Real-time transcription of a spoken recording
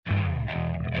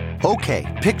Okay,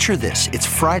 picture this. It's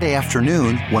Friday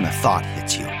afternoon when a thought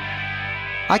hits you.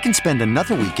 I can spend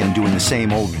another weekend doing the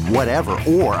same old whatever,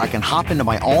 or I can hop into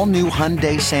my all-new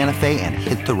Hyundai Santa Fe and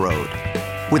hit the road.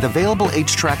 With available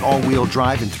H-Track all-wheel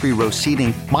drive and 3-row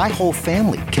seating, my whole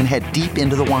family can head deep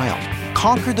into the wild.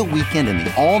 Conquer the weekend in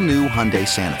the all-new Hyundai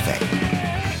Santa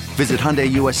Fe. Visit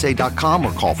HyundaiUSA.com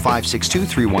or call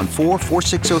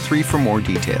 562-314-4603 for more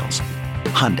details.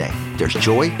 Hyundai, there's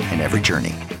joy in every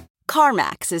journey.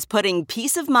 CarMax is putting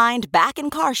peace of mind back in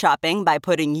car shopping by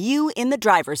putting you in the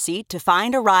driver's seat to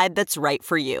find a ride that's right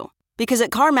for you. Because at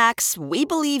CarMax, we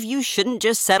believe you shouldn't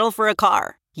just settle for a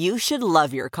car. You should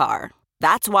love your car.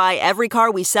 That's why every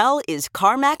car we sell is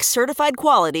CarMax certified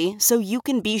quality, so you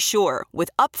can be sure with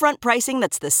upfront pricing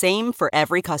that's the same for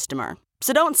every customer.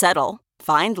 So don't settle.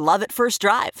 Find love at first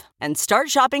drive and start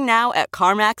shopping now at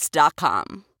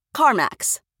CarMax.com.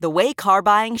 CarMax, the way car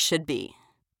buying should be.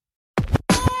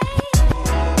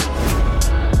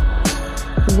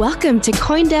 Welcome to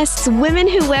CoinDesk's Women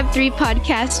Who Web3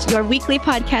 podcast, your weekly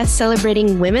podcast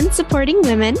celebrating women supporting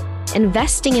women,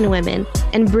 investing in women,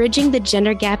 and bridging the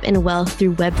gender gap in wealth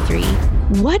through Web3.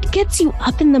 What gets you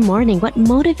up in the morning? What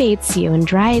motivates you and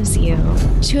drives you?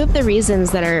 Two of the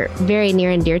reasons that are very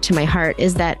near and dear to my heart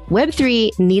is that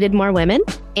Web3 needed more women,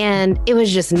 and it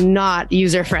was just not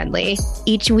user-friendly.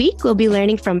 Each week, we'll be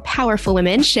learning from powerful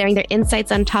women, sharing their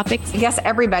insights on topics. I guess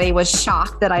everybody was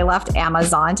shocked that I left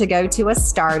Amazon to go to a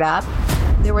startup.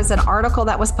 There was an article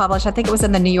that was published, I think it was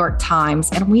in the New York Times,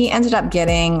 and we ended up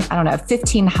getting,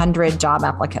 1,500 job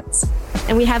applicants.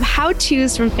 And we have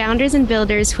how-tos from founders and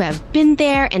builders who have been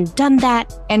there and done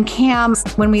that. And Cam,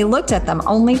 when we looked at them,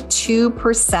 only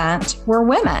 2% were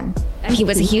women. He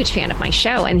was a huge fan of my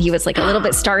show, and he was like a little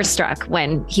bit starstruck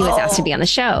when he was asked to be on the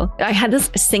show. I had this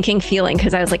sinking feeling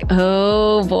because I was like,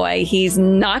 oh boy, he's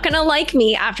not going to like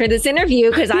me after this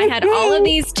interview because I had all of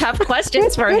these tough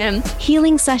questions for him.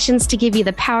 Healing sessions to give you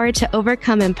the power to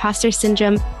overcome imposter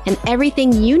syndrome and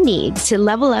everything you need to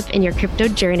level up in your crypto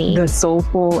journey. The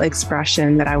soulful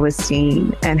expression that I was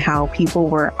seeing and how people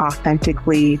were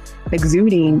authentically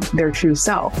exuding their true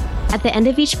self. At the end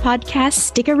of each podcast,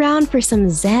 stick around for some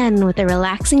Zen with a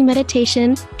relaxing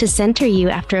meditation to center you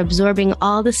after absorbing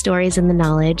all the stories and the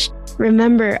knowledge.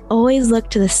 Remember, always look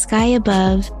to the sky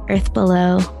above, earth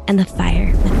below, and the fire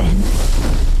within.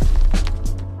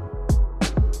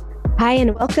 Hi,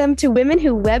 and welcome to Women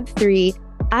Who Web3.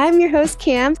 I'm your host,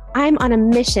 Cam. I'm on a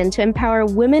mission to empower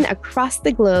women across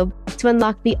the globe to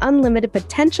unlock the unlimited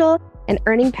potential and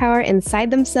earning power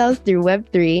inside themselves through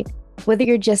Web3. Whether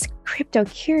you're just crypto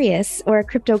curious or a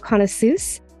crypto connoisseur,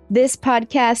 this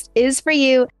podcast is for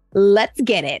you. Let's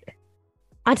get it.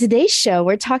 On today's show,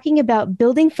 we're talking about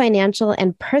building financial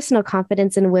and personal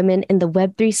confidence in women in the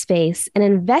Web3 space and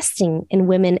investing in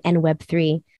women and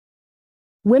Web3.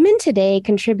 Women today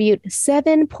contribute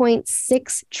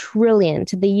 $7.6 trillion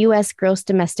to the U.S. gross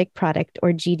domestic product,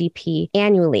 or GDP,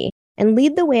 annually, and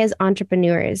lead the way as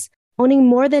entrepreneurs, owning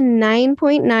more than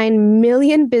 9.9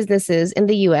 million businesses in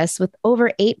the U.S. with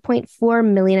over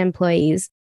 8.4 million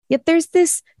employees. Yet there's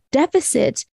this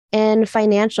deficit in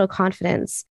financial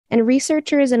confidence, and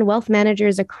researchers and wealth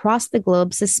managers across the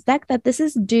globe suspect that this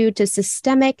is due to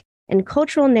systemic and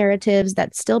cultural narratives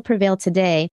that still prevail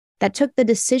today that took the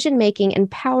decision-making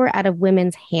and power out of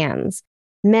women's hands.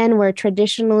 Men were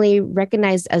traditionally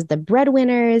recognized as the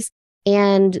breadwinners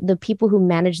and the people who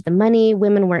managed the money.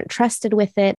 Women weren't trusted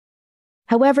with it.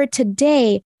 However,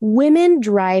 today, women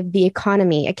drive the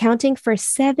economy, accounting for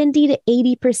 70 to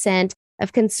 80%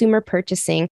 of consumer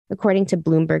purchasing, according to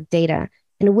Bloomberg data.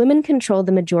 And women control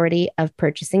the majority of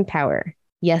purchasing power.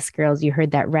 Yes, girls, you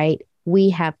heard that right.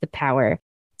 We have the power.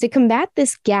 To combat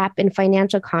this gap in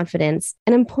financial confidence,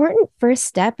 an important first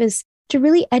step is to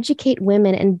really educate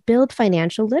women and build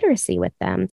financial literacy with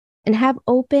them and have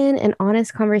open and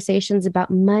honest conversations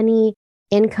about money,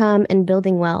 income, and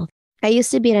building wealth. I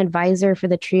used to be an advisor for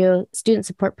the TRIO student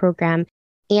support program,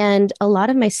 and a lot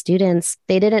of my students,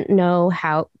 they didn't know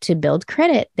how to build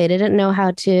credit. They didn't know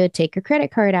how to take a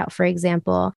credit card out, for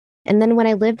example. And then when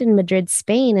I lived in Madrid,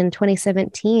 Spain in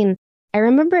 2017, I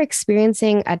remember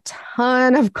experiencing a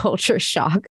ton of culture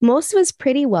shock. Most was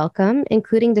pretty welcome,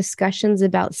 including discussions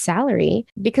about salary,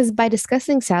 because by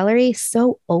discussing salary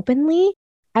so openly,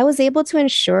 I was able to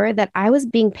ensure that I was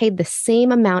being paid the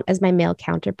same amount as my male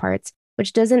counterparts,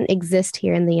 which doesn't exist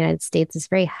here in the United States. It's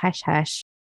very hush-hush.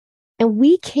 And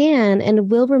we can and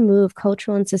will remove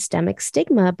cultural and systemic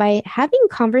stigma by having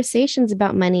conversations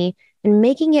about money and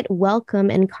making it welcome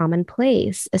and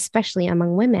commonplace, especially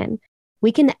among women.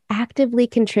 We can actively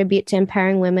contribute to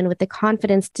empowering women with the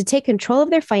confidence to take control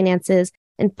of their finances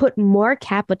and put more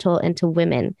capital into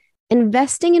women.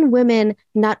 investing in women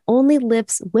not only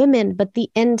lifts women, but the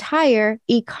entire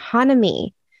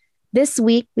economy. This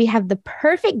week, we have the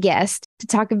perfect guest to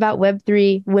talk about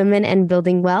Web3 women and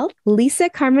building wealth. Lisa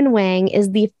Carmen Wang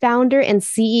is the founder and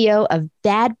CEO of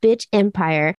Bad Bitch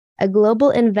Empire, a global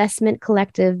investment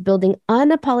collective building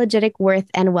unapologetic worth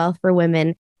and wealth for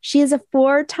women. She is a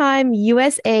 4-time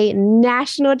USA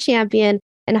national champion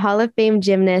and Hall of Fame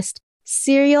gymnast,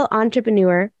 serial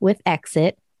entrepreneur with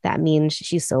exit. That means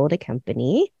she sold a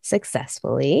company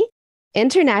successfully.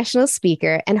 International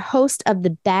speaker and host of the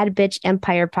Bad Bitch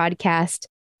Empire podcast.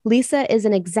 Lisa is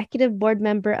an executive board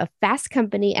member of Fast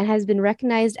Company and has been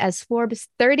recognized as Forbes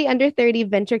 30 Under 30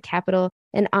 Venture Capital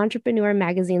and Entrepreneur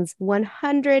Magazine's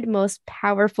 100 Most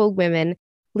Powerful Women.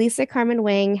 Lisa Carmen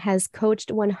Wang has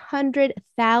coached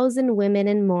 100,000 women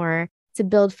and more to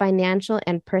build financial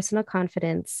and personal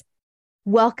confidence.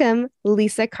 Welcome,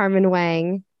 Lisa Carmen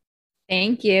Wang.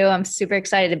 Thank you. I'm super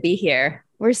excited to be here.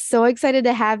 We're so excited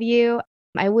to have you.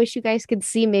 I wish you guys could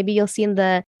see, maybe you'll see in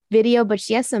the video, but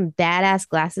she has some badass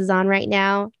glasses on right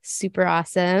now. Super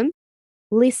awesome.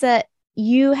 Lisa,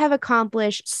 you have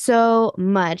accomplished so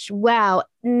much. Wow.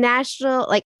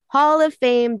 National, Hall of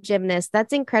Fame gymnast.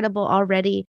 That's incredible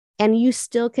already. And you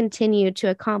still continue to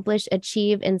accomplish,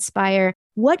 achieve, inspire.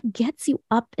 What gets you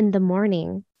up in the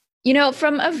morning? You know,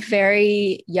 from a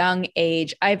very young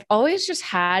age, I've always just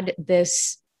had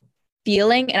this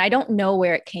feeling, and I don't know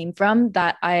where it came from,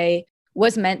 that I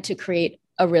was meant to create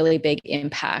a really big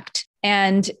impact.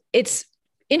 And it's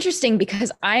interesting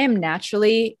because I am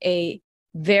naturally a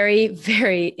very,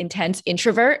 very intense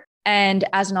introvert. And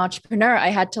as an entrepreneur, I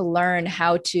had to learn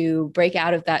how to break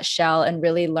out of that shell and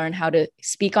really learn how to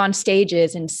speak on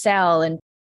stages and sell and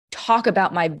talk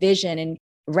about my vision and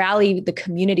rally the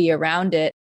community around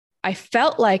it. I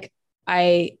felt like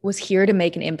I was here to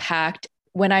make an impact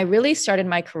when I really started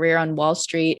my career on Wall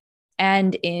Street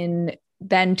and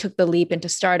then took the leap into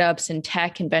startups and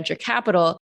tech and venture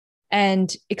capital,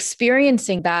 and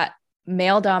experiencing that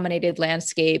male-dominated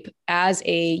landscape as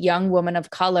a young woman of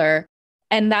color.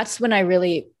 And that's when I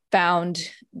really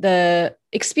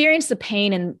experienced the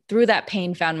pain, and through that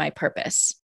pain found my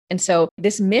purpose. And so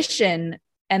this mission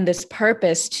and this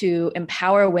purpose to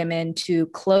empower women to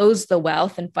close the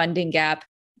wealth and funding gap,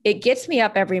 it gets me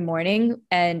up every morning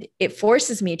and it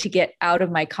forces me to get out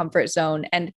of my comfort zone.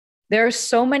 And there are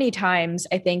so many times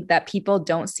I think that people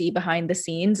don't see behind the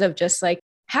scenes of just like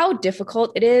how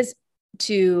difficult it is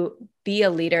to be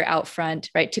a leader out front,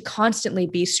 right? To constantly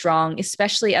be strong,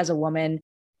 especially as a woman,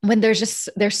 when there's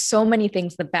so many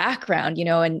things in the background, you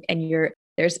know, and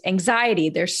there's anxiety,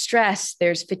 there's stress,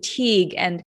 there's fatigue,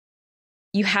 and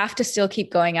you have to still keep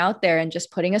going out there and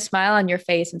just putting a smile on your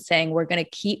face and saying, we're going to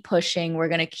keep pushing, we're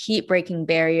going to keep breaking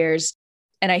barriers.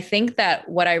 And I think that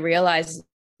what I realized is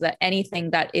that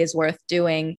anything that is worth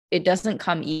doing, it doesn't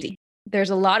come easy. There's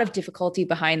a lot of difficulty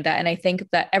behind that. And I think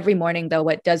that every morning, though,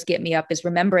 what does get me up is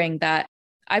remembering that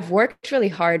I've worked really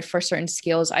hard for certain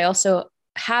skills. I also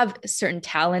have certain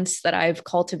talents that I've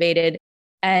cultivated.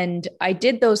 And I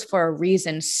did those for a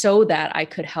reason, so that I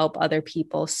could help other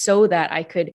people, so that I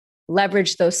could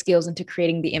leverage those skills into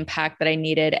creating the impact that I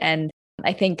needed. And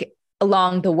I think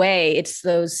along the way, it's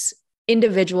those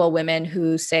individual women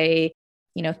who say,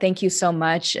 you know, thank you so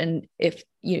much. And if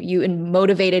you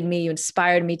motivated me, you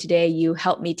inspired me today, you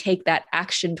helped me take that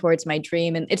action towards my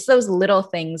dream. And it's those little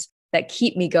things that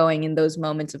keep me going in those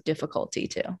moments of difficulty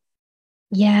too.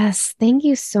 Yes. Thank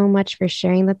you so much for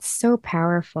sharing. That's so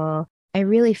powerful. I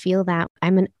really feel that.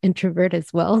 I'm an introvert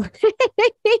as well.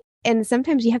 And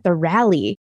sometimes you have to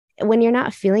rally. When you're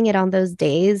not feeling it on those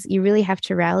days, you really have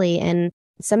to rally. And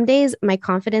some days my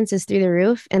confidence is through the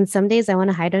roof. And some days I want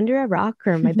to hide under a rock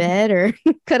or my bed or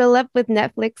cuddle up with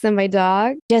Netflix and my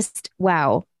dog. Just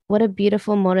wow, what a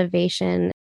beautiful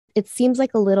motivation. It seems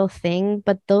like a little thing,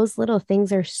 but those little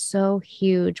things are so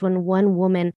huge when one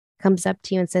woman comes up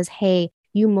to you and says, hey,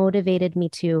 you motivated me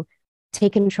to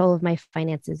take control of my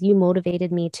finances. You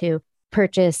motivated me to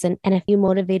purchase. And if you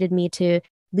motivated me to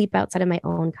leap outside of my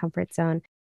own comfort zone.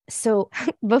 So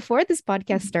before this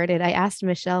podcast started, I asked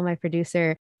Michelle, my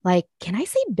producer, like, can I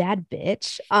say bad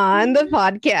bitch on the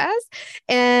podcast?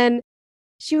 And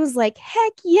she was like,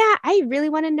 heck yeah, I really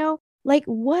want to know, like,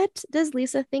 what does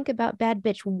Lisa think about bad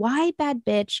bitch? Why bad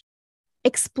bitch?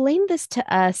 Explain this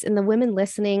to us and the women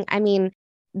listening. I mean,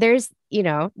 there's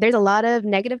a lot of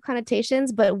negative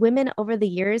connotations, but women over the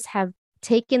years have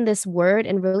taken this word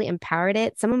and really empowered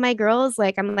it. Some of my girls,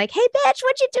 like, I'm like, hey, bitch,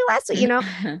 what'd you do last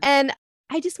week? And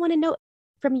I just want to know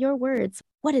from your words,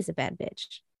 what is a bad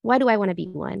bitch? Why do I want to be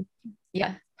one?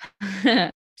 Yeah.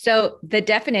 So the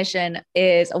definition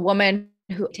is a woman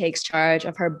who takes charge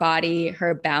of her body,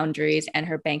 her boundaries, and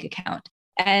her bank account.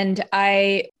 And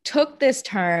I took this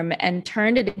term and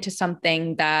turned it into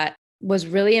something that was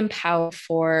really empowered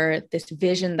for this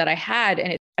vision that I had.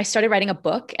 And I started writing a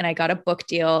book, and I got a book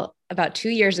deal about 2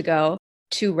 years ago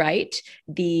to write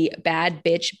the Bad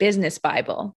Bitch Business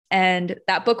Bible. And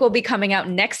that book will be coming out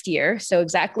next year. So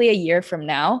exactly a year from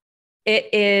now.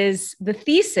 It is the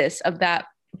thesis of that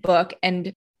book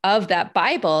and of that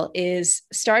Bible is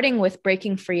starting with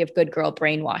breaking free of good girl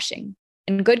brainwashing.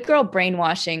 And good girl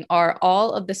brainwashing are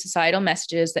all of the societal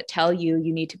messages that tell you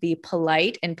you need to be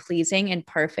polite and pleasing and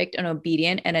perfect and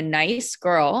obedient and a nice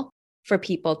girl for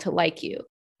people to like you.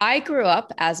 I grew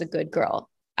up as a good girl.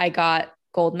 I got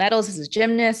gold medals as a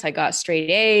gymnast. I got straight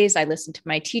A's. I listened to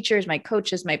my teachers, my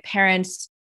coaches, my parents'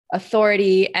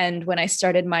 authority. And when I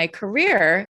started my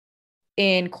career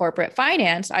in corporate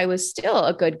finance, I was still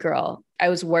a good girl. I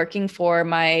was working for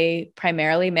my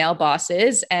primarily male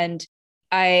bosses, and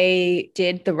I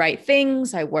did the right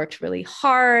things. I worked really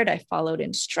hard. I followed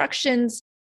instructions.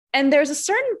 And there's a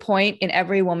certain point in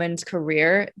every woman's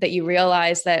career that you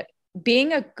realize that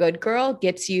being a good girl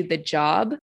gets you the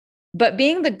job, but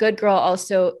being the good girl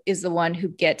also is the one who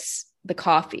gets the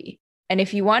coffee. And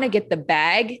if you want to get the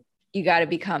bag, you got to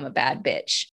become a bad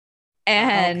bitch.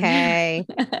 And Okay.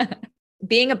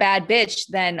 being a bad bitch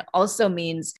then also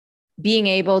means being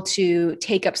able to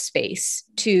take up space,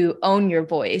 to own your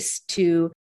voice,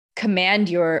 to command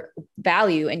your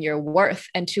value and your worth,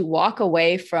 and to walk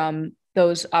away from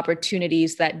those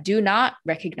opportunities that do not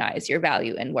recognize your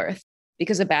value and worth,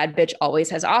 because a bad bitch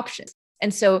always has options.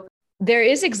 And so there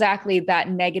is exactly that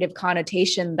negative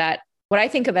connotation that what I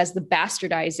think of as the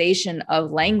bastardization of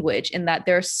language, in that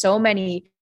there are so many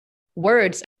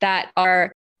words that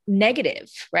are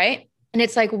negative, right? And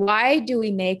it's like, why do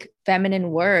we make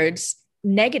feminine words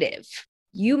negative?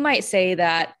 You might say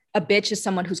that a bitch is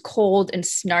someone who's cold and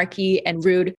snarky and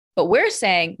rude, but we're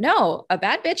saying, no, a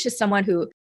bad bitch is someone who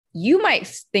you might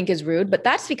think is rude, but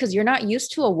that's because you're not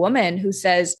used to a woman who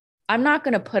says, I'm not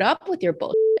going to put up with your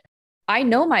bullshit. I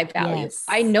know my value. Yes.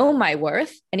 I know my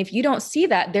worth. And if you don't see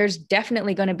that, there's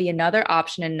definitely going to be another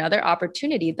option, another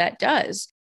opportunity that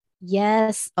does.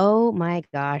 Yes. Oh my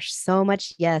gosh. So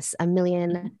much yes. A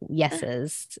million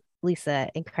yeses.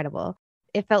 Lisa, incredible.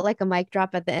 It felt like a mic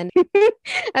drop at the end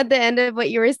at the end of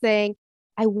what you were saying.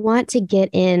 I want to get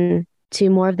in to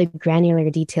more of the granular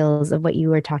details of what you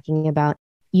were talking about.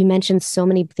 You mentioned so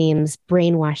many themes: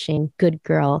 brainwashing, good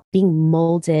girl, being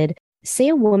molded. Say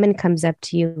a woman comes up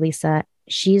to you, Lisa,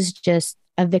 she's just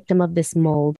a victim of this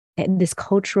mold, this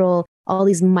cultural, all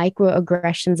these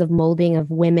microaggressions of molding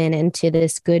of women into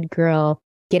this good girl,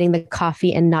 getting the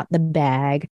coffee and not the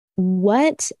bag.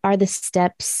 What are the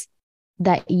steps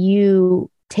that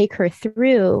you take her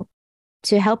through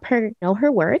to help her know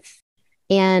her worth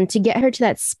and to get her to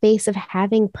that space of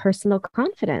having personal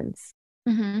confidence?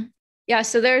 Mm-hmm. Yeah.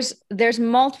 So there's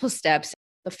multiple steps.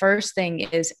 The first thing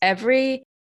is every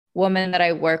woman that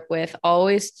I work with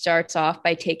always starts off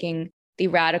by taking the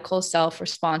radical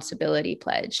self-responsibility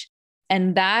pledge.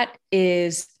 And that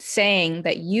is saying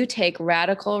that you take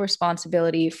radical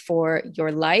responsibility for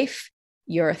your life,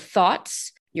 your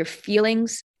thoughts, your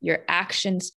feelings, your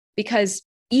actions, because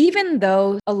even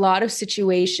though a lot of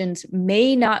situations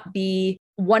may not be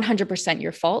 100%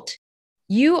 your fault,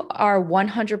 you are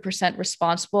 100%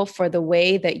 responsible for the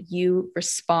way that you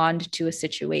respond to a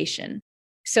situation.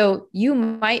 So you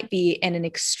might be in an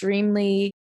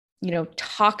extremely,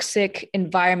 toxic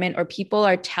environment, or people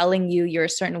are telling you you're a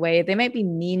certain way. They might be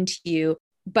mean to you,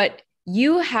 but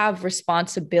you have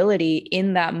responsibility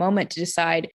in that moment to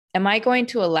decide, am I going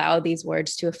to allow these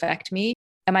words to affect me?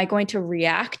 Am I going to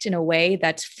react in a way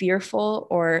that's fearful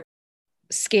or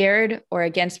scared or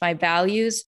against my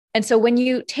values? And so when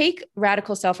you take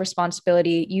radical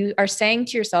self-responsibility, you are saying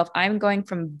to yourself, I'm going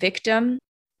from victim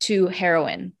to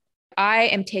heroine. I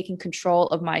am taking control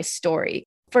of my story.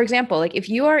 For example, like if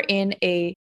you are in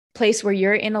a place where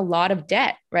you're in a lot of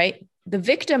debt, right? The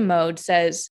victim mode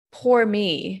says, poor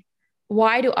me.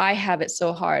 Why do I have it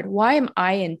so hard? Why am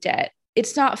I in debt?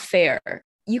 It's not fair.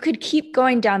 You could keep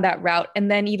going down that route and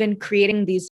then even creating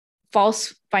these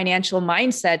false financial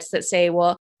mindsets that say,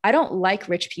 well, I don't like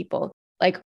rich people.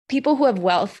 Like people who have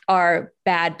wealth are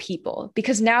bad people,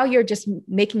 because now you're just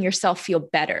making yourself feel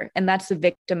better. And that's the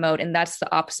victim mode. And that's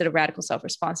the opposite of radical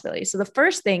self-responsibility. So the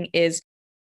first thing is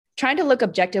trying to look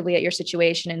objectively at your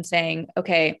situation and saying,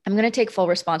 okay, I'm going to take full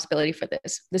responsibility for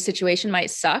this. The situation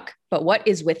might suck, but what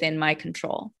is within my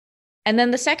control? And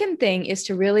then the second thing is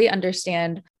to really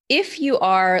understand, if you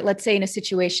are, let's say, in a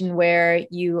situation where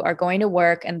you are going to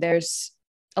work and there's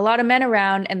a lot of men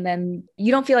around, and then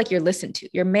you don't feel like you're listened to.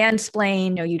 You're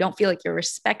mansplained, or you don't feel like you're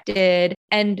respected.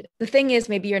 And the thing is,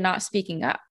 maybe you're not speaking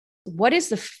up. What is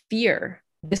the fear,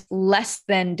 this less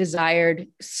than desired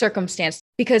circumstance?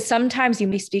 Because sometimes you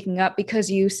may be speaking up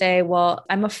because you say, well,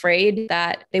 I'm afraid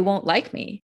that they won't like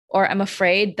me, or I'm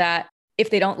afraid that if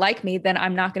they don't like me, then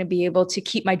I'm not going to be able to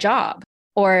keep my job,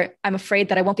 or I'm afraid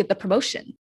that I won't get the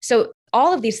promotion. So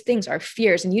all of these things are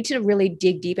fears, and you need to really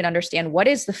dig deep and understand what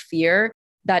is the fear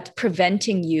that's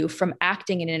preventing you from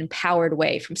acting in an empowered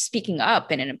way, from speaking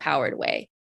up in an empowered way.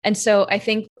 And so I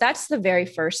think that's the very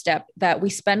first step that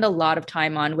we spend a lot of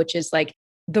time on, which is like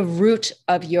the root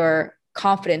of your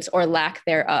confidence or lack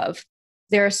thereof.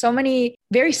 There are so many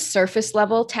very surface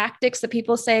level tactics that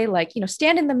people say, like,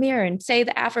 stand in the mirror and say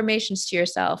the affirmations to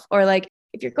yourself. Or like,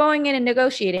 if you're going in and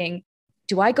negotiating,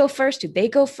 do I go first? Do they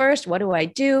go first? What do I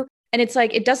do? And it's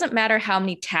like, it doesn't matter how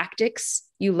many tactics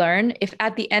you learn. If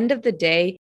at the end of the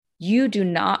day, you do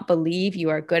not believe you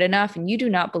are good enough and you do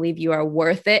not believe you are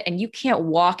worth it, and you can't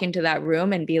walk into that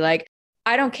room and be like,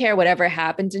 I don't care whatever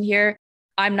happens in here,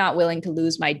 I'm not willing to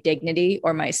lose my dignity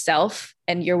or myself,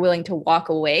 and you're willing to walk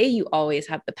away, you always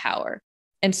have the power.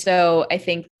 And so I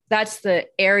think that's the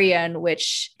area in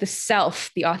which the self,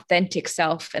 the authentic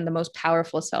self, and the most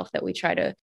powerful self that we try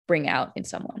to bring out in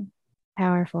someone.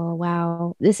 Powerful.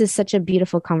 Wow. This is such a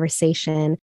beautiful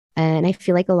conversation. And I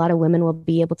feel like a lot of women will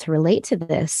be able to relate to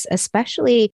this,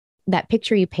 especially that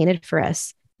picture you painted for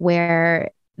us,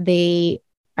 where they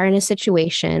are in a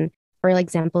situation, for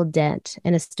example, debt,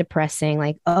 and it's depressing,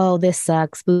 like, oh, this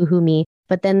sucks, boo-hoo me.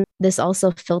 But then this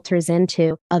also filters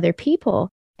into other people.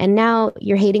 And now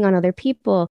you're hating on other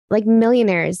people, like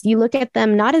millionaires. You look at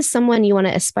them not as someone you want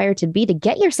to aspire to be to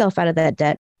get yourself out of that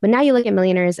debt, but now you look at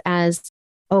millionaires as,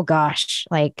 oh gosh,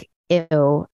 like,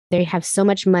 ew, they have so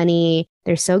much money,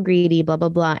 they're so greedy, blah, blah,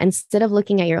 blah. Instead of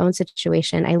looking at your own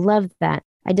situation, I love that.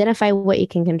 Identify what you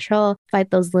can control,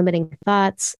 fight those limiting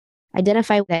thoughts,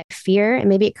 identify that fear. And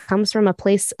maybe it comes from a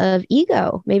place of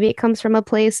ego. Maybe it comes from a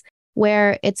place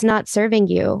where it's not serving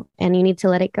you and you need to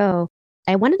let it go.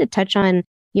 I wanted to touch on,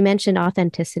 you mentioned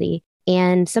authenticity,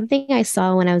 and something I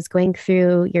saw when I was going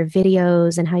through your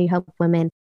videos and how you help women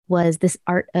was this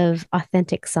art of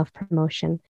authentic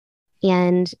self-promotion.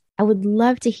 And I would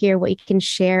love to hear what you can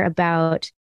share about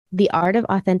the art of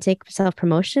authentic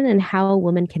self-promotion and how a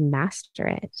woman can master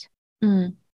it.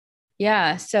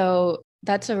 Yeah, so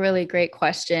that's a really great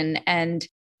question. And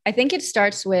I think it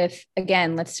starts with,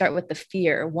 again, let's start with the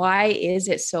fear. Why is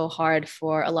it so hard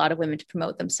for a lot of women to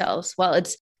promote themselves? Well,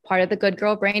 it's part of the good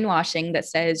girl brainwashing that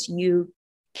says you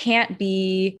can't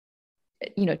be,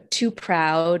 too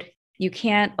proud. You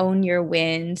can't own your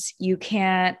wins. You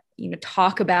can't,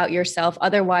 talk about yourself.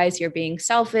 Otherwise, you're being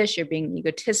selfish, you're being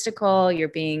egotistical, you're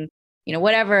being,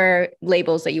 whatever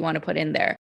labels that you want to put in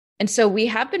there. And so we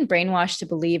have been brainwashed to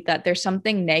believe that there's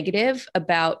something negative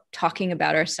about talking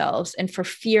about ourselves, and for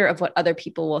fear of what other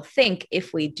people will think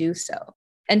if we do so.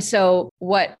 And so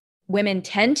what women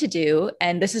tend to do,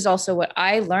 and this is also what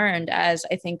I learned as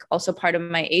I think also part of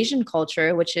my Asian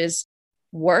culture, which is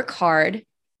work hard,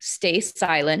 stay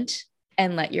silent,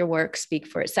 and let your work speak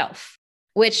for itself.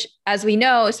 Which, as we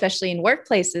know, especially in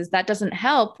workplaces, that doesn't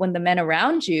help when the men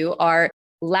around you are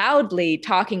loudly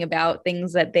talking about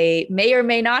things that they may or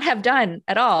may not have done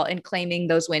at all and claiming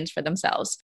those wins for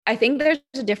themselves. I think there's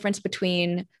a difference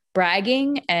between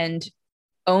bragging and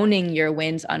owning your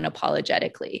wins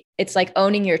unapologetically. It's like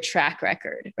owning your track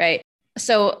record, right?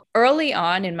 So early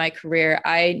on in my career,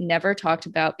 I never talked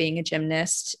about being a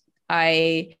gymnast.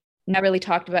 I never really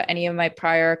talked about any of my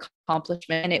prior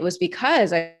accomplishments. And it was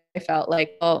because I felt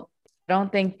like, well, I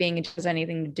don't think being has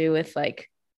anything to do with like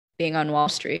being on Wall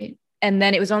Street. And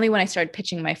then it was only when I started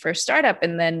pitching my first startup,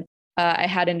 and then I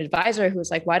had an advisor who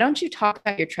was like, why don't you talk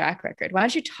about your track record? Why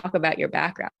don't you talk about your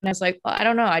background? And I was like, well, I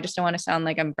don't know. I just don't want to sound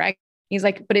like I'm bragging. He's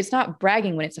like, but it's not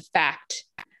bragging when it's a fact.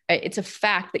 It's a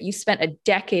fact that you spent a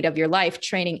decade of your life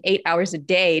training 8 hours a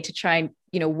day to try and,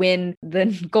 win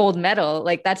the gold medal.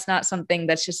 Like, that's not something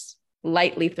that's just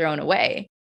lightly thrown away.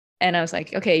 And I was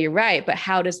like, okay, you're right. But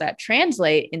how does that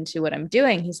translate into what I'm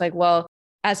doing? He's like, well,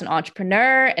 as an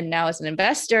entrepreneur and now as an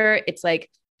investor, it's like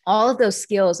all of those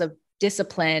skills of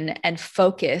discipline and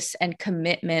focus and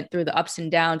commitment through the ups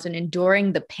and downs and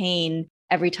enduring the pain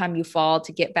every time you fall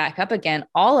to get back up again.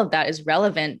 All of that is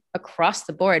relevant across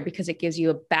the board because it gives you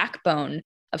a backbone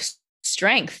of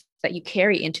strength that you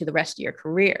carry into the rest of your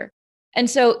career. And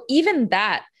so even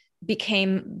that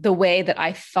became the way that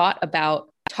I thought about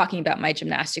talking about my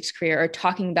gymnastics career, or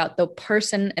talking about the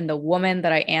person and the woman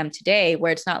that I am today,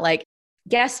 where it's not like,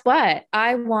 guess what?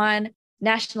 I won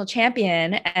national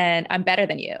champion and I'm better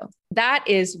than you. that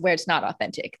is where it's not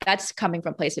authentic. That's coming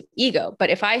from a place of ego. But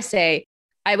if I say,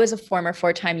 I was a former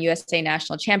 4-time USA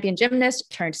national champion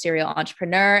gymnast turned serial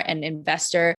entrepreneur and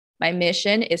investor, my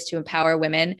mission is to empower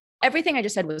women. Everything I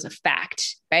just said was a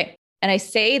fact, right? And I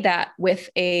say that with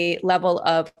a level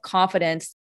of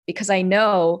confidence because I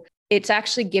know it's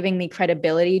actually giving me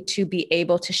credibility to be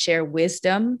able to share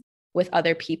wisdom with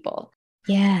other people.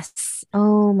 Yes.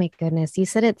 Oh my goodness. You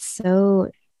said it so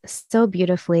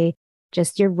beautifully.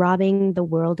 Just you're robbing the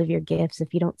world of your gifts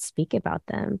if you don't speak about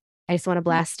them. I just want to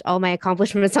blast all my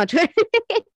accomplishments on Twitter.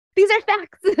 These are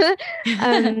facts.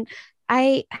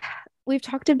 We've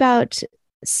talked about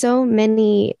so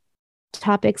many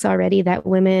topics already that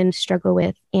women struggle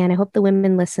with. And I hope the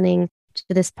women listening to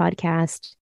this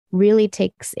podcast really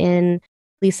takes in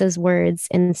Lisa's words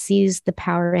and sees the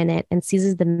power in it and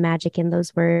sees the magic in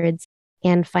those words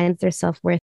and finds their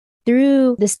self-worth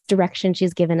through this direction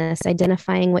she's given us,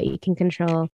 identifying what you can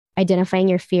control, identifying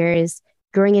your fears,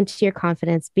 growing into your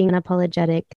confidence, being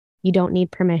unapologetic. You don't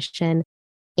need permission.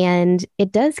 And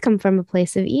it does come from a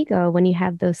place of ego when you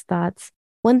have those thoughts.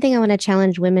 One thing I want to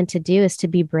challenge women to do is to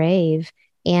be brave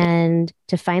and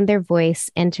to find their voice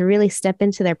and to really step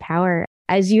into their power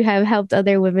as you have helped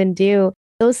other women do.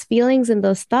 Those feelings and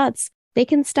those thoughts, they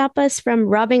can stop us from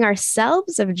robbing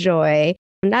ourselves of joy,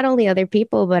 not only other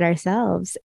people, but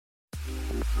ourselves.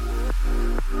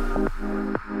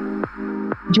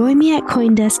 Join me at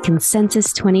CoinDesk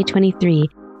Consensus 2023,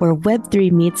 where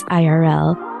Web3 meets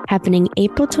IRL, happening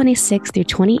April 26th through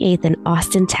 28th in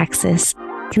Austin, Texas.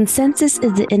 Consensus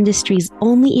is the industry's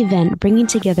only event bringing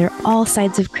together all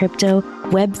sides of crypto,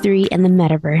 Web3, and the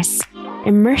metaverse.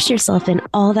 Immerse yourself in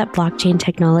all that blockchain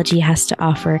technology has to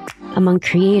offer among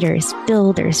creators,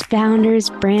 builders, founders,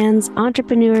 brands,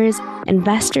 entrepreneurs,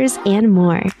 investors, and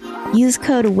more. Use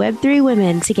code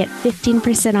Web3Women to get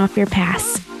 15% off your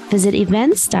pass. Visit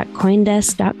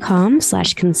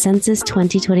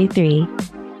events.coindesk.com/consensus2023.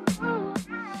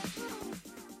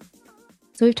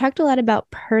 So we've talked a lot about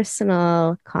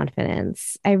personal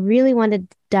confidence. I really want to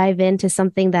dive into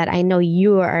something that I know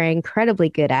you are incredibly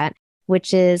good at,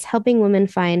 which is helping women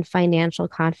find financial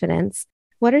confidence.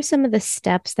 What are some of the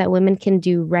steps that women can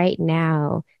do right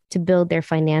now to build their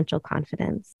financial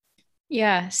confidence?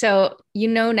 Yeah. So,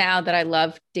 now that I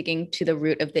love digging to the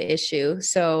root of the issue.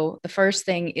 So the first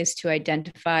thing is to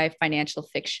identify financial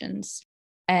fictions.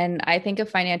 And I think of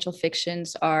financial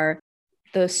fictions are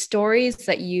the stories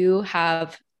that you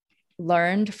have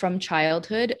learned from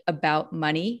childhood about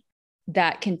money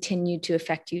that continue to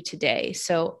affect you today.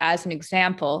 So as an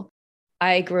example,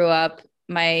 I grew up,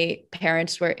 my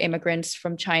parents were immigrants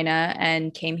from China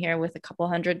and came here with a couple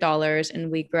 $100s,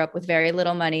 and we grew up with very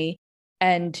little money.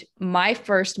 And my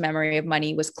first memory of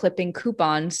money was clipping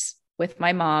coupons with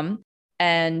my mom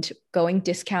and going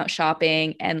discount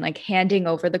shopping and like handing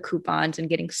over the coupons and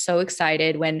getting so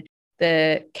excited when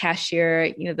the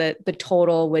cashier, the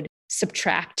total would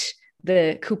subtract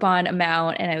the coupon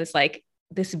amount. And I was like,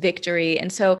 this victory.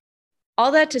 And so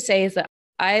all that to say is that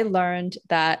I learned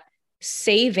that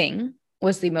saving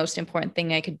was the most important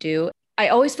thing I could do. I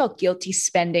always felt guilty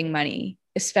spending money,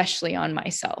 especially on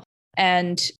myself.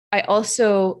 And I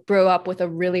also grew up with a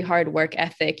really hard work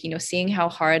ethic, seeing how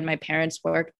hard my parents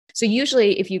worked. So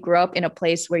usually if you grow up in a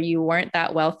place where you weren't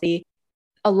that wealthy,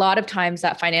 a lot of times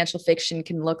that financial fiction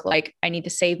can look like, I need to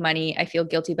save money. I feel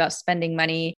guilty about spending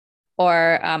money,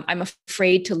 or I'm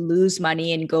afraid to lose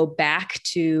money and go back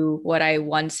to what I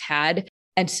once had.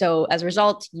 And so as a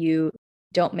result, you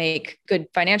don't make good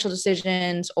financial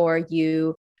decisions, or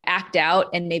you act out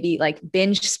and maybe like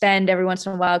binge spend every once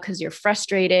in a while because you're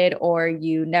frustrated, or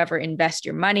you never invest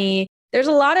your money. There's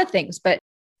a lot of things, but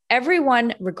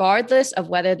everyone, regardless of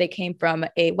whether they came from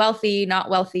a wealthy, not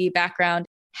wealthy background,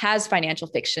 has financial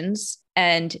fictions.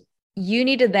 And you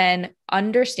need to then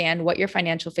understand what your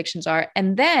financial fictions are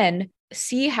and then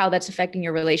see how that's affecting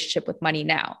your relationship with money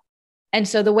now. And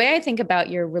so the way I think about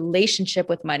your relationship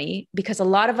with money, because a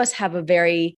lot of us have a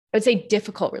very, I would say,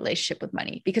 difficult relationship with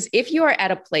money, because if you are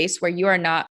at a place where you are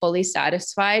not fully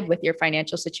satisfied with your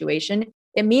financial situation,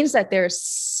 it means that there's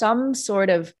some sort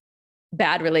of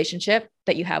bad relationship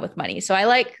that you have with money. So I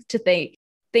like to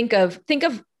think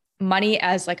of money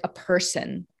as like a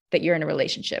person that you're in a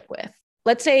relationship with.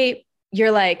 Let's say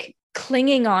you're like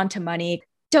clinging on to money,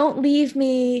 don't leave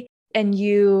me, and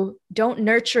you don't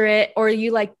nurture it, or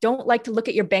you like don't like to look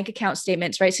at your bank account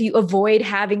statements, right? So you avoid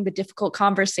having the difficult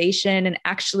conversation and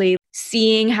actually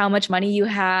seeing how much money you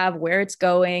have, where it's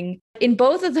going. In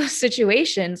both of those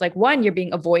situations, like one, you're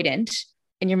being avoidant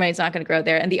and your money's not going to grow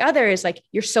there. And the other is like,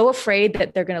 you're so afraid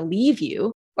that they're going to leave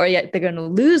you, or yet they're going to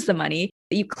lose the money,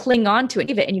 that you cling on to it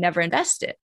and you never invest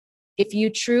it. if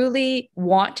you truly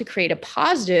want to create a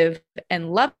positive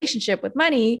and love relationship with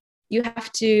money, you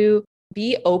have to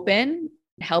be open,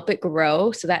 help it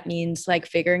grow. So that means like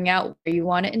figuring out where you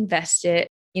want to invest it,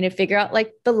 figure out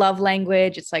like the love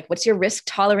language. It's like, what's your risk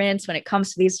tolerance when it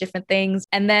comes to these different things?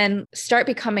 And then start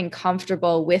becoming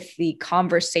comfortable with the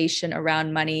conversation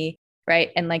around money, right?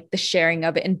 And like the sharing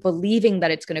of it and believing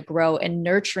that it's going to grow and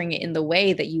nurturing it in the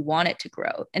way that you want it to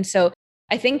grow. And so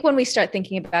I think when we start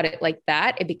thinking about it like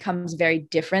that, it becomes very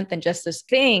different than just this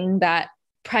thing that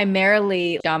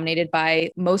primarily dominated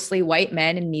by mostly white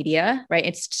men in media, right?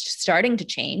 It's starting to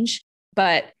change.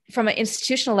 But from an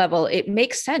institutional level, it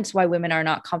makes sense why women are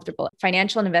not comfortable.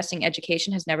 Financial and investing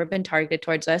education has never been targeted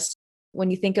towards us.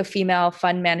 When you think of female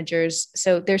fund managers,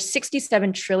 so there's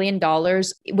 $67 trillion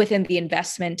within the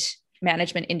investment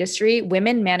management industry.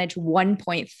 Women manage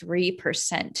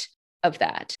 1.3% of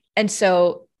that. And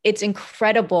so it's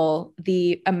incredible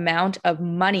the amount of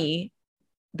money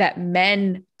that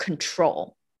men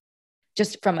control,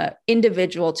 just from an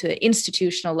individual to an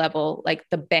institutional level, like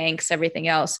the banks, everything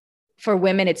else. For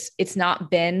women, it's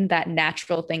not been that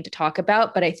natural thing to talk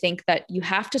about. But I think that you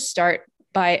have to start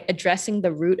by addressing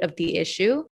the root of the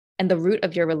issue and the root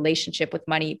of your relationship with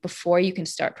money before you can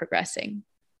start progressing.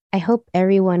 I hope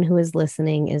everyone who is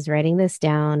listening is writing this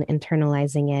down,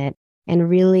 internalizing it, and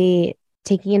really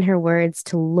taking in her words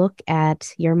to look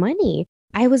at your money.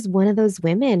 I was one of those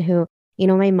women who,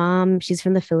 my mom, she's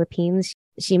from the Philippines.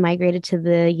 She migrated to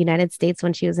the United States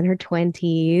when she was in her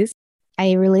 20s.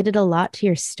 I related a lot to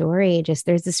your story. Just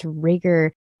there's this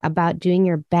rigor about doing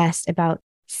your best, about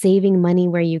saving money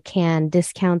where you can.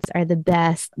 Discounts are the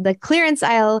best. The clearance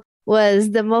aisle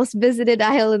was the most visited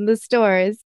aisle in the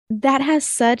stores. That has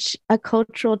such a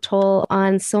cultural toll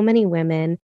on so many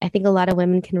women. I think a lot of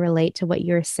women can relate to what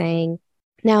you're saying.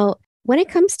 Now, when it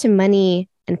comes to money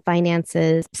and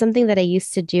finances, something that I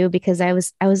used to do because I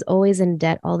was always in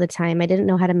debt all the time. I didn't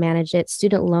know how to manage it.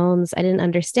 Student loans, I didn't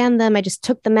understand them. I just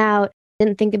took them out,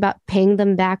 didn't think about paying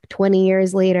them back 20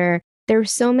 years later. There are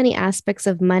so many aspects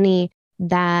of money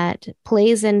that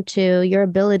plays into your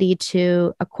ability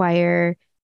to acquire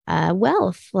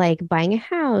wealth, like buying a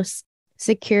house,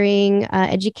 securing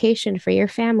education for your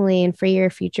family and for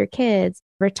your future kids,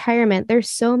 retirement. There's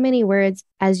so many words,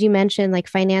 as you mentioned, like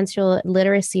financial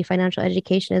literacy, financial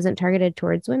education isn't targeted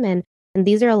towards women. And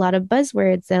these are a lot of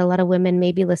buzzwords that a lot of women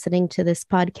maybe listening to this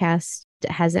podcast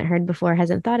hasn't heard before,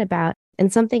 hasn't thought about.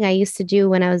 And something I used to do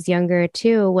when I was younger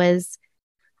too was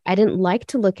I didn't like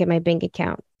to look at my bank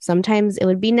account. Sometimes it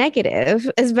would be negative,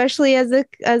 especially as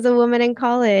a woman in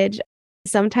college.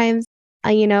 Sometimes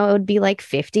it would be like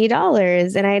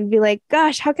 $50 and I'd be like,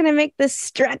 gosh, how can I make this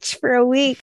stretch for a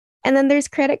week? And then there's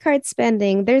credit card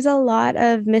spending. There's a lot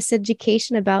of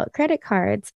miseducation about credit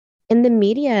cards in the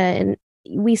media. And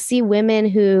we see women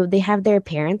who they have their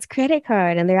parents' credit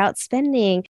card and they're out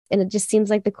spending. And it just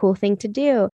seems like the cool thing to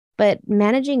do. But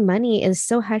managing money is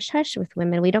so hush hush with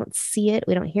women. We don't see it.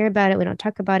 We don't hear about it. We don't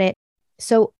talk about it.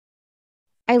 So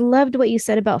I loved what you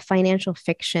said about financial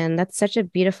fiction. That's such a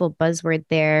beautiful buzzword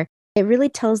there. It really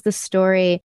tells the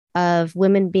story of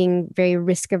women being very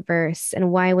risk averse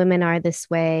and why women are this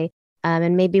way.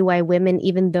 And maybe why women,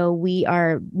 even though we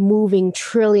are moving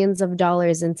trillions of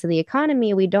dollars into the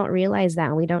economy, we don't realize that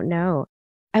and we don't know.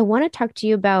 I want to talk to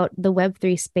you about the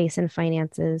Web3 space and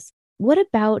finances. What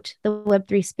about the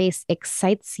Web3 space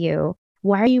excites you?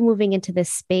 Why are you moving into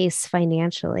this space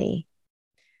financially?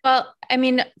 Well, I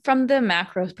mean, from the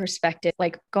macro perspective,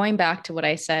 like going back to what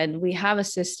I said, we have a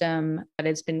system that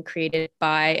has been created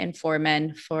by and for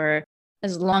men for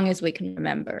as long as we can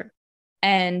remember.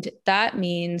 And that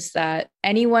means that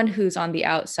anyone who's on the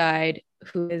outside,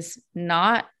 who is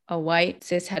not a white,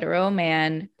 cis, hetero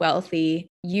man, wealthy,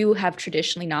 you have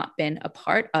traditionally not been a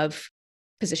part of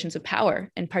positions of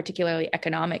power, and particularly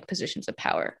economic positions of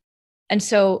power. And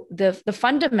so the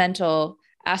fundamental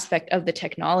aspect of the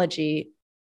technology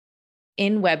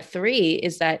in Web3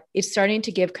 is that it's starting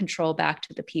to give control back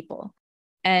to the people.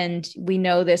 And we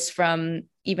know this from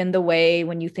even the way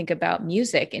when you think about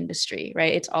music industry,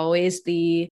 right? It's always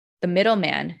the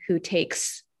middleman who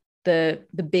takes the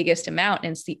biggest amount,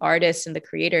 and it's the artists and the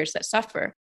creators that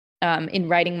suffer. In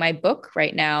writing my book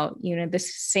right now,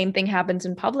 this same thing happens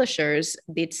in publishers.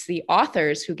 It's the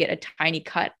authors who get a tiny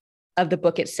cut of the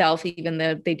book itself, even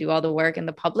though they do all the work, and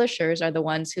the publishers are the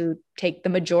ones who take the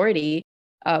majority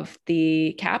of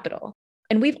the capital.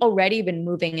 And we've already been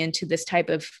moving into this type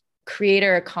of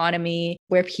creator economy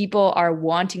where people are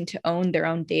wanting to own their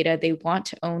own data. They want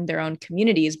to own their own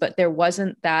communities, but there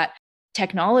wasn't that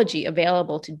technology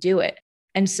available to do it.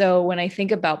 And so when I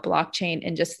think about blockchain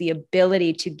and just the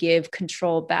ability to give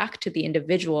control back to the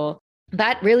individual,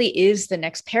 that really is the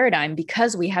next paradigm,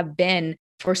 because we have been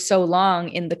for so long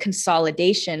in the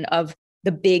consolidation of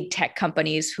the big tech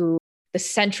companies, the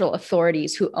central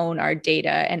authorities who own our data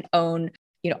and own,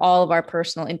 all of our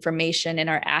personal information and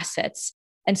our assets.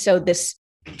 And so this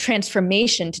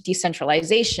transformation to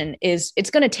decentralization it's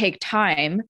going to take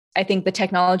time. I think the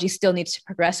technology still needs to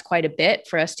progress quite a bit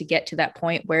for us to get to that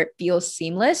point where it feels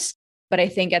seamless. But I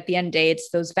think at the end of the day, it's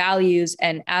those values.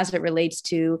 And as it relates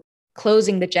to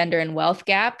closing the gender and wealth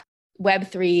gap,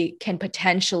 Web3 can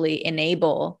potentially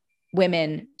enable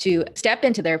women to step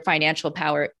into their financial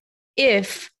power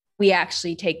if we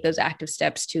actually take those active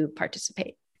steps to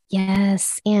participate.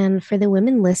 Yes. And for the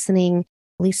women listening,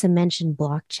 Lisa mentioned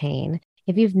blockchain.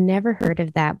 If you've never heard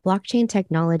of that, blockchain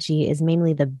technology is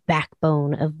mainly the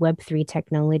backbone of Web3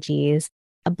 technologies.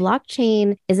 A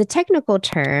blockchain is a technical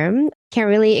term, can't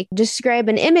really describe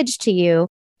an image to you,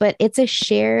 but it's a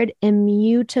shared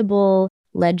immutable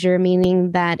ledger,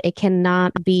 meaning that it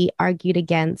cannot be argued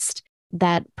against,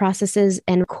 that processes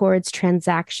and records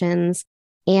transactions.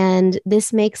 And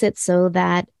this makes it so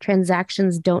that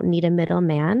transactions don't need a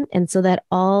middleman. And so that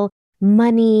all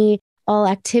money, all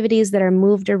activities that are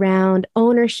moved around,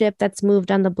 ownership that's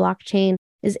moved on the blockchain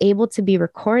is able to be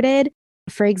recorded.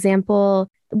 For example,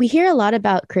 we hear a lot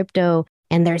about crypto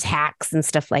and there's hacks and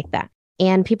stuff like that.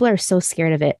 And people are so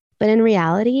scared of it. But in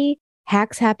reality,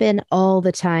 hacks happen all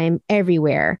the time,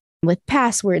 everywhere, with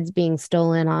passwords being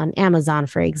stolen on Amazon,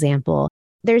 for example.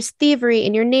 There's thievery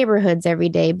in your neighborhoods every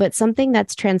day, but something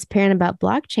that's transparent about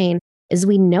blockchain is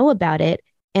we know about it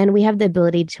and we have the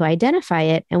ability to identify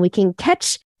it, and we can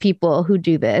catch people who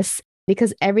do this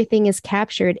because everything is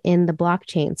captured in the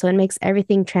blockchain. So it makes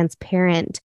everything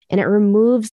transparent, and it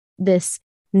removes this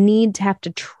need to have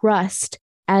to trust,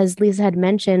 as Lisa had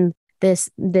mentioned,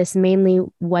 this mainly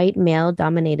white male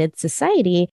dominated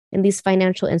society and these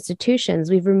financial institutions.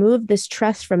 We've removed this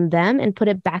trust from them and put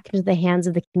it back into the hands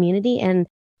of the community and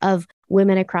of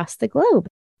women across the globe.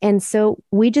 And so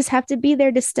we just have to be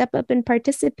there to step up and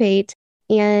participate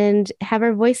and have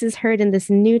our voices heard in this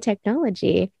new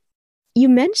technology. You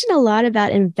mentioned a lot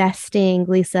about investing,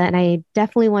 Lisa, and I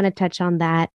definitely want to touch on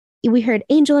that. We heard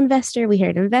angel investor, we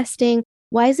heard investing.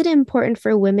 Why is it important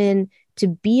for women to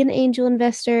be an angel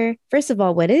investor? First of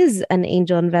all, what is an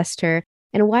angel investor?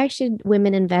 And why should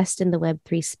women invest in the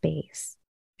Web3 space?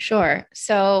 Sure.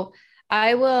 So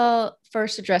I will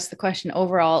first address the question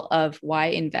overall of why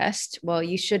invest. Well,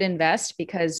 you should invest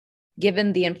because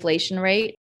given the inflation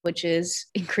rate, which is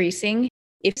increasing,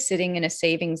 if sitting in a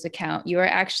savings account, you are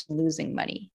actually losing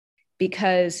money.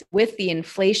 Because with the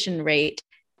inflation rate,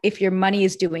 if your money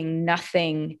is doing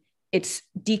nothing, it's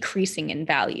decreasing in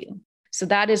value. So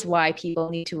that is why people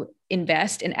need to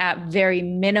invest and at very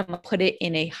minimum, put it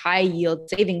in a high yield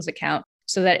savings account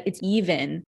so that it's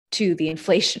even to the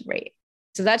inflation rate.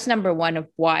 So that's number one of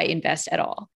why invest at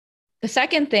all. The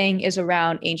second thing is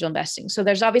around angel investing. So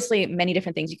there's obviously many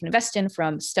different things you can invest in,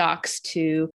 from stocks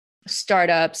to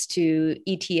startups to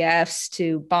ETFs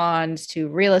to bonds to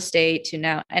real estate to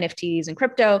now NFTs and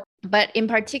crypto. But in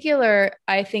particular,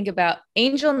 I think about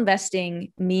angel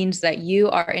investing means that you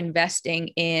are investing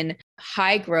in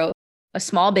high growth, a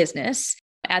small business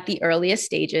at the earliest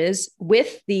stages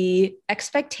with the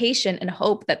expectation and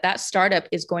hope that that startup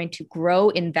is going to grow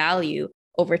in value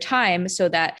over time, so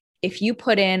that if you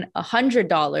put in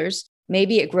 $100,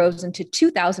 maybe it grows into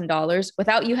 $2,000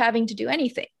 without you having to do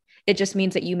anything. It just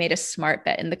means that you made a smart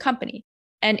bet in the company.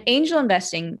 And angel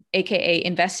investing, AKA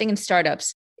investing in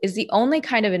startups, is the only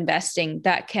kind of investing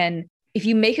that can, if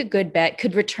you make a good bet,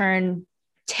 could return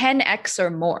 10x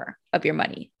or more of your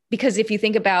money. Because if you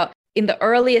think about in the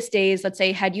earliest days, let's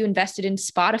say, had you invested in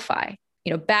Spotify,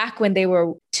 back when they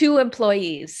were 2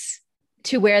 employees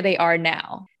to where they are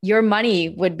now, your money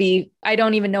would be, I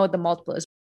don't even know what the multiple is,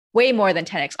 way more than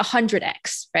 10x,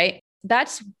 100x, right?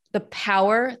 That's the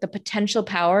power, the potential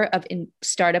power of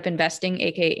startup investing,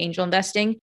 AKA angel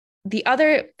investing. The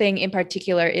other thing in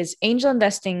particular is angel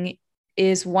investing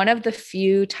is one of the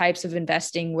few types of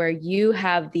investing where you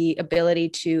have the ability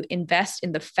to invest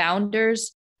in the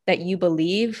founders that you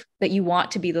believe that you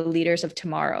want to be the leaders of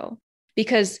tomorrow.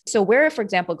 Because so we're, for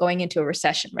example, going into a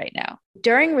recession right now.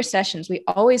 During recessions, we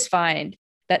always find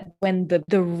that when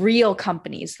the real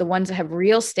companies, the ones that have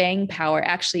real staying power,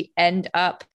 actually end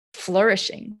up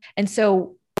flourishing. And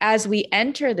so as we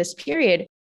enter this period,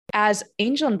 as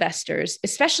angel investors,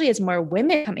 especially as more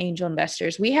women become angel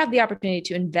investors, we have the opportunity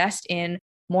to invest in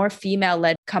more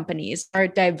female-led companies, more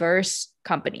diverse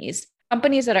companies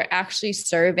that are actually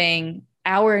serving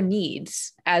our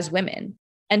needs as women.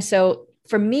 And so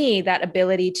for me, that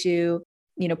ability to,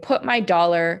 put my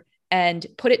dollar and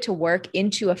put it to work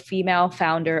into a female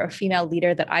founder, a female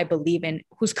leader that I believe in,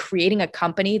 who's creating a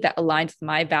company that aligns with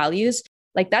my values,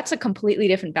 like that's a completely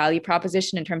different value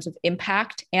proposition in terms of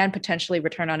impact and potentially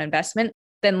return on investment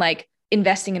than like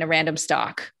investing in a random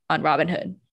stock on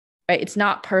Robinhood, right? It's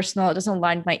not personal. It doesn't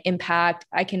align with my impact.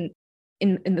 I can,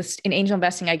 in angel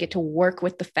investing, I get to work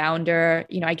with the founder,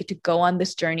 I get to go on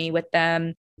this journey with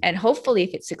them. And hopefully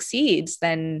if it succeeds,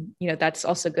 then, that's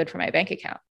also good for my bank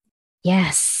account.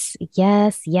 Yes,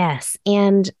 yes, yes.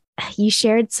 And you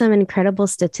shared some incredible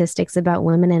statistics about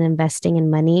women and investing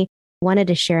in money. Wanted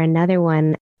to share another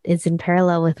one. Is in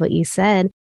parallel with what you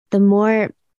said. The more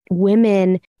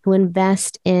women who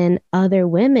invest in other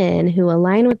women who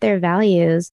align with their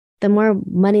values, the more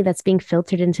money that's being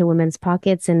filtered into women's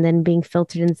pockets and then being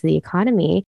filtered into the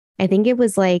economy. I think it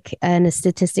was like a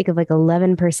statistic of like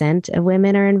 11% of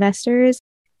women are investors.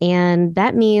 And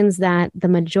that means that the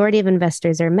majority of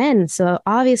investors are men. So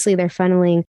obviously they're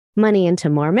funneling money into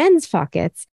more men's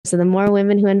pockets. So the more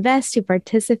women who invest, who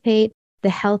participate, the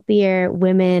healthier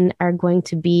women are going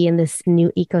to be in this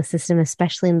new ecosystem,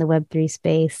 especially in the Web3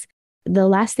 space. The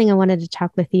last thing I wanted to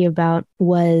talk with you about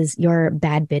was your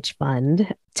Bad Bitch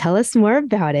Fund. Tell us more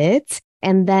about it.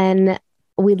 And then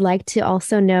we'd like to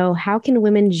also know, how can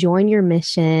women join your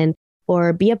mission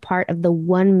or be a part of the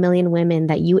 1 million women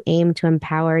that you aim to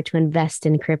empower to invest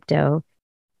in crypto?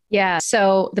 Yeah.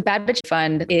 So the Bad Bitch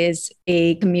Fund is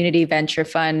a community venture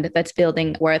fund that's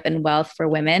building worth and wealth for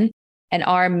women. And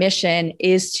our mission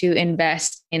is to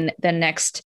invest in the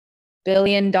next $1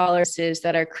 billion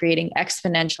that are creating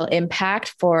exponential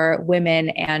impact for women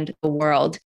and the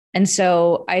world. And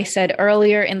so I said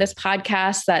earlier in this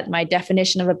podcast that my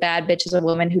definition of a bad bitch is a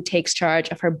woman who takes charge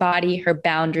of her body, her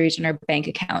boundaries, and her bank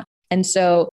account. And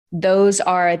so those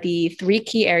are the 3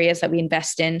 key areas that we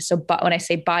invest in. So when I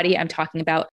say body, I'm talking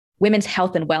about women's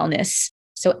health and wellness.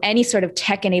 So any sort of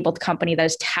tech-enabled company that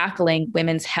is tackling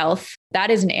women's health, that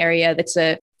is an area that's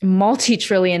a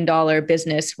multi-trillion-dollar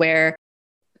business where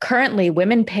currently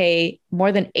women pay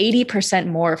more than 80%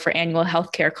 more for annual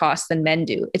healthcare costs than men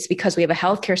do. It's because we have a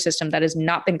healthcare system that has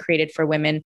not been created for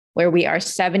women, where we are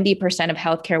 70% of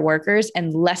healthcare workers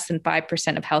and less than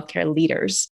 5% of healthcare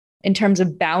leaders. In terms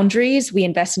of boundaries, we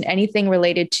invest in anything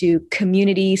related to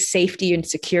community safety and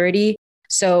security.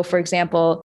 So for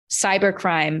example,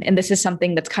 cybercrime, and this is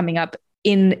something that's coming up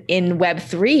in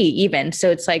Web3 even.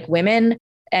 So it's like women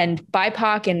and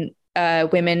BIPOC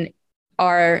and women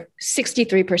are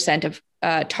 63% of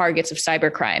targets of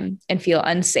cybercrime and feel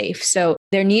unsafe. So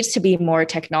there needs to be more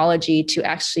technology to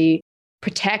actually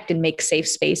protect and make safe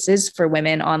spaces for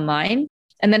women online.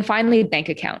 And then finally, bank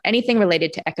account. Anything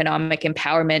related to economic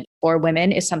empowerment for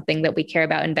women is something that we care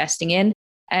about investing in.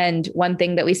 And one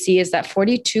thing that we see is that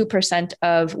 42%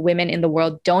 of women in the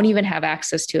world don't even have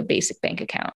access to a basic bank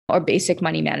account or basic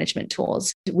money management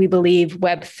tools. We believe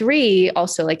Web3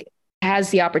 also has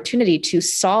the opportunity to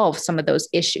solve some of those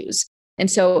issues. And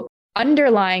so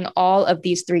underlying all of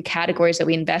these 3 categories that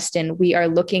we invest in, we are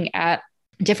looking at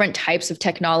different types of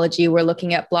technology. We're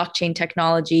looking at blockchain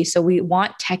technology. So we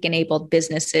want tech-enabled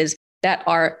businesses that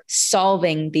are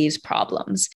solving these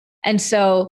problems. And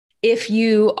so if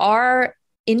you are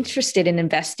interested in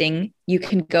investing, you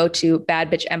can go to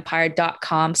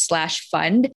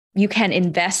badbitchempire.com/fund. You can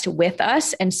invest with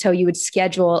us. And so you would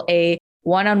schedule a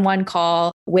one-on-one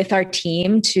call with our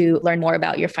team to learn more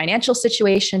about your financial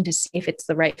situation, to see if it's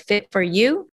the right fit for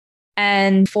you.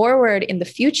 And forward in the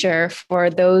future,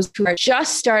 for those who are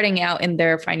just starting out in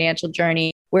their financial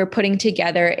journey, we're putting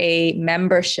together a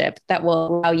membership that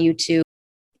will allow you to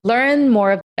learn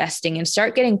more of investing and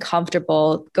start getting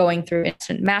comfortable going through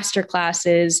investment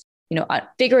masterclasses,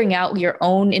 figuring out your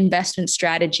own investment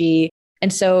strategy.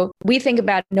 And so we think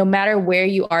about no matter where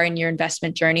you are in your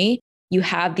investment journey, you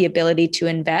have the ability to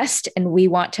invest. And we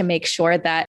want to make sure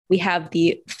that we have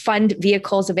the fund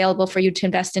vehicles available for you to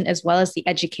invest in, as well as the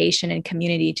education and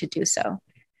community to do so.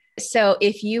 So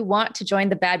if you want to join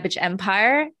the Bad Bitch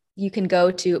Empire, you can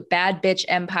go to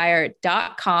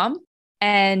badbitchempire.com.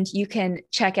 And you can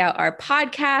check out our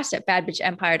podcast at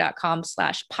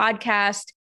badbitchempire.com/podcast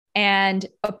and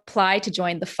apply to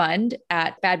join the fund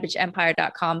at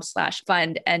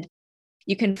badbitchempire.com/fund. And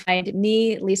you can find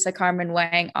me, Lisa Carmen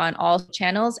Wang, on all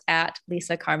channels at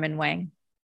Lisa Carmen Wang.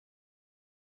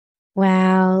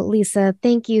 Wow, Lisa,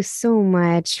 thank you so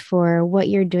much for what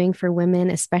you're doing for women,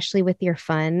 especially with your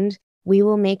fund. We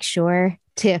will make sure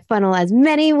to funnel as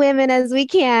many women as we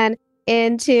can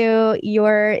into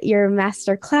your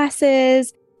master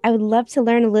classes. I would love to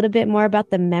learn a little bit more about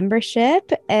the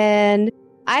membership. And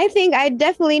I think I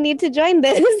definitely need to join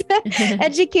this.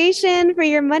 Education for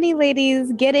your money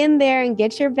ladies. Get in there and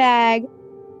get your bag.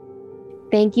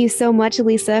 Thank you so much,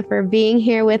 Lisa, for being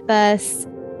here with us.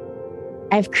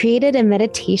 I've created a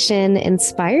meditation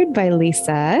inspired by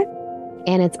Lisa,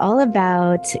 and it's all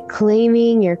about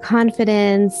claiming your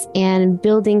confidence and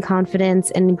building confidence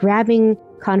and grabbing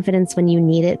confidence when you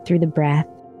need it through the breath.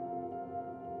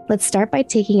 Let's start by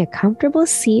taking a comfortable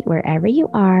seat wherever you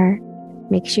are.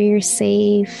 Make sure you're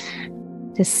safe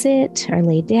to sit or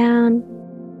lay down.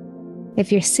 If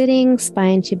you're sitting,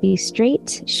 spine should be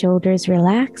straight, shoulders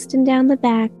relaxed and down the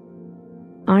back,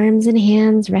 arms and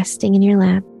hands resting in your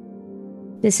lap.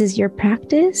 This is your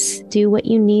practice. Do what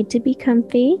you need to be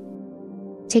comfy.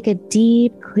 Take a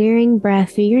deep, clearing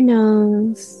breath through your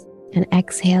nose and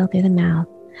exhale through the mouth.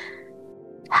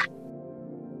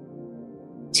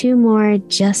 2 more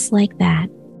just like that.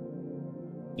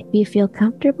 If you feel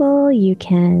comfortable, you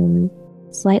can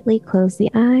slightly close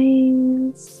the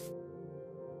eyes,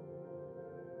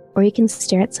 or you can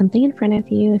stare at something in front of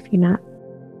you if you're not.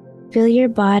 Feel your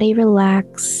body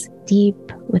relax deep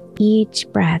with each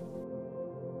breath.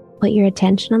 Put your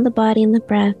attention on the body and the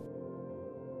breath.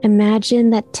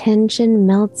 Imagine that tension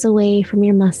melts away from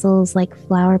your muscles like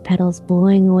flower petals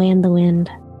blowing away in the wind.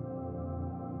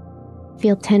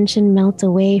 Feel tension melt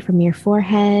away from your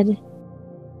forehead,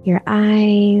 your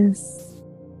eyes,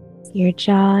 your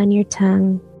jaw and your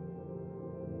tongue.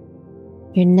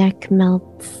 Your neck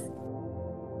melts.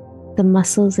 The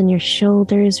muscles in your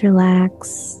shoulders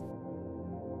relax.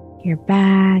 Your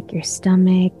back, your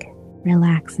stomach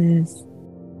relaxes.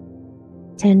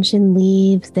 Tension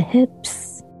leaves the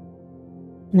hips,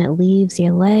 and it leaves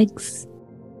your legs,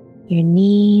 your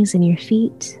knees, and your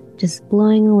feet just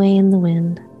blowing away in the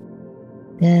wind.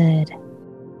 Good.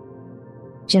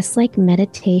 Just like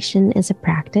meditation is a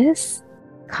practice,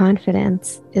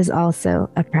 confidence is also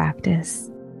a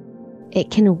practice. It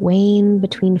can wane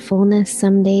between fullness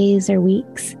some days or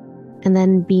weeks, and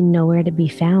then be nowhere to be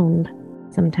found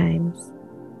sometimes.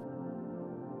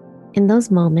 In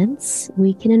those moments,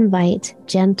 we can invite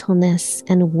gentleness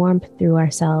and warmth through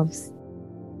ourselves.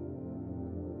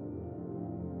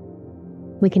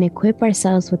 We can equip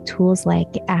ourselves with tools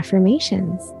like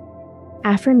affirmations.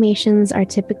 Affirmations are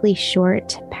typically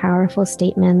short, powerful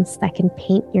statements that can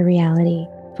paint your reality,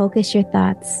 focus your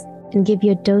thoughts, and give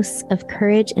you a dose of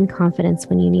courage and confidence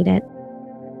when you need it.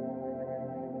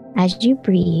 As you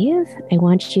breathe, I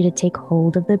want you to take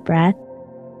hold of the breath.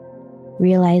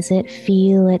 Realize it,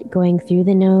 feel it going through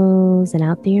the nose and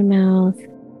out through your mouth.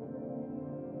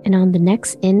 And on the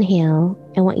next inhale,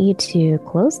 I want you to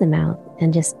close the mouth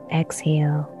and just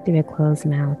exhale through a closed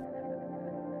mouth.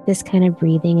 This kind of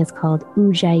breathing is called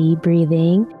Ujjayi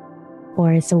breathing,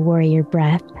 or it's a warrior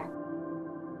breath.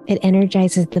 It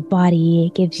energizes the body,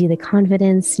 it gives you the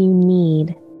confidence you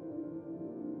need.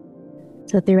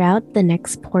 So throughout the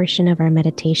next portion of our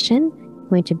meditation, I'm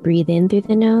going to breathe in through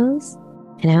the nose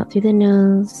and out through the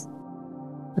nose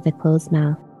with a closed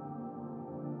mouth.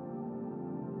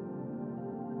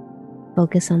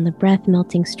 Focus on the breath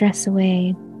melting stress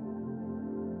away.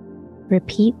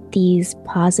 Repeat these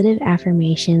positive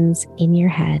affirmations in your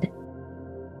head.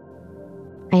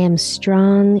 I am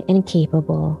strong and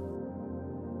capable.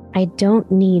 I don't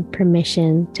need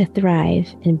permission to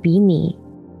thrive and be me.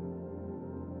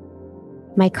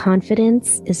 My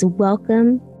confidence is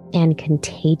welcome and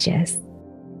contagious.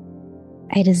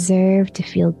 I deserve to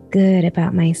feel good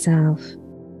about myself.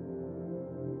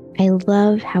 I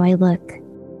love how I look.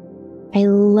 I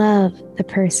love the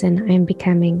person I'm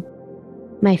becoming.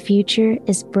 My future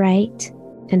is bright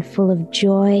and full of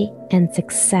joy and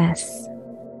success.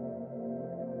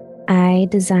 I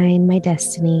design my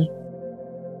destiny.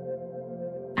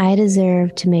 I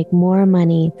deserve to make more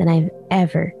money than I've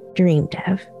ever dreamed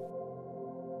of.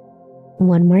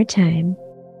 One more time.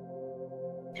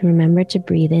 And remember to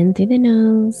breathe in through the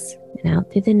nose and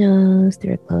out through the nose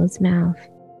through a closed mouth.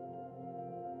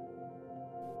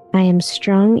 I am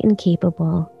strong and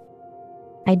capable.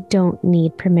 I don't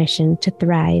need permission to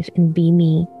thrive and be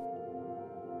me.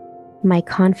 My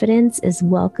confidence is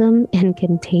welcome and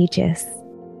contagious.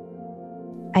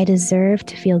 I deserve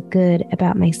to feel good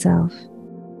about myself.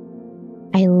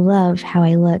 I love how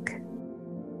I look.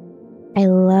 I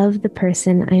love the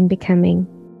person I'm becoming.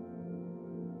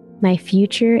 My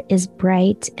future is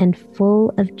bright and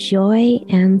full of joy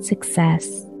and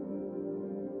success.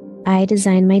 I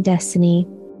design my destiny.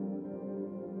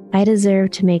 I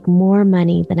deserve to make more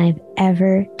money than I've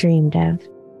ever dreamed of.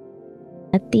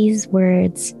 Let these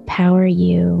words power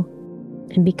you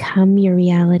and become your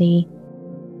reality.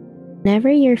 Whenever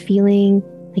you're feeling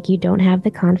like you don't have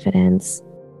the confidence,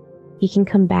 you can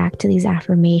come back to these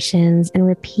affirmations and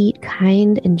repeat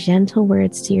kind and gentle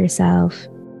words to yourself.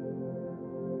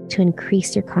 to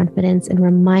increase your confidence and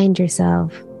remind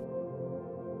yourself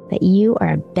that you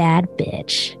are a bad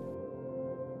bitch.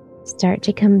 Start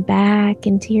to come back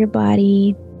into your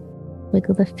body.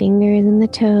 Wiggle the fingers and the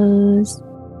toes.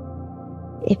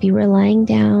 If you were lying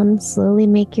down, slowly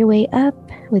make your way up,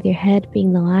 with your head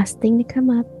being the last thing to come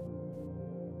up.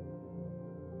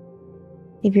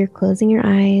 If you're closing your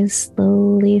eyes,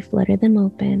 slowly flutter them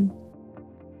open.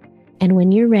 And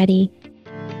when you're ready,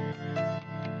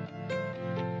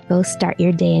 go start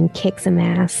your day and kick some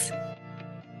ass.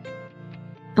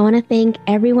 I want to thank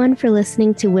everyone for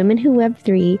listening to Women Who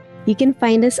Web3. You can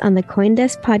find us on the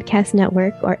CoinDesk Podcast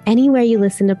Network or anywhere you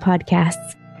listen to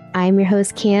podcasts. I'm your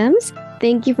host, Cams.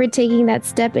 Thank you for taking that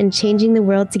step and changing the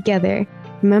world together.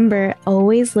 Remember,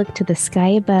 always look to the sky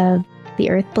above, the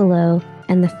earth below,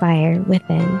 and the fire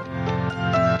within.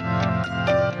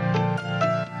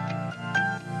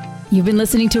 You've been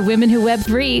listening to Women Who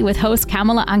Web3 with host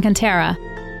Kamala Alcantara.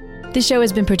 This show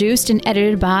has been produced and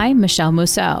edited by Michelle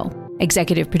Mousseau.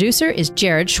 Executive producer is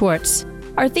Jared Schwartz.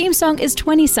 Our theme song is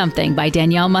 20-something by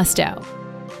Danielle Musto.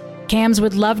 Cams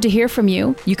would love to hear from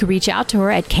you. You can reach out to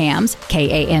her at Cams,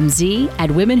 K-A-M-Z, at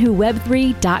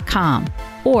womenwhoweb3.com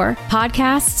or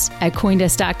podcasts at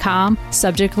coindesk.com,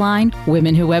 subject line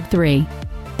Women Who Web3.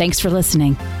 Thanks for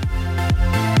listening.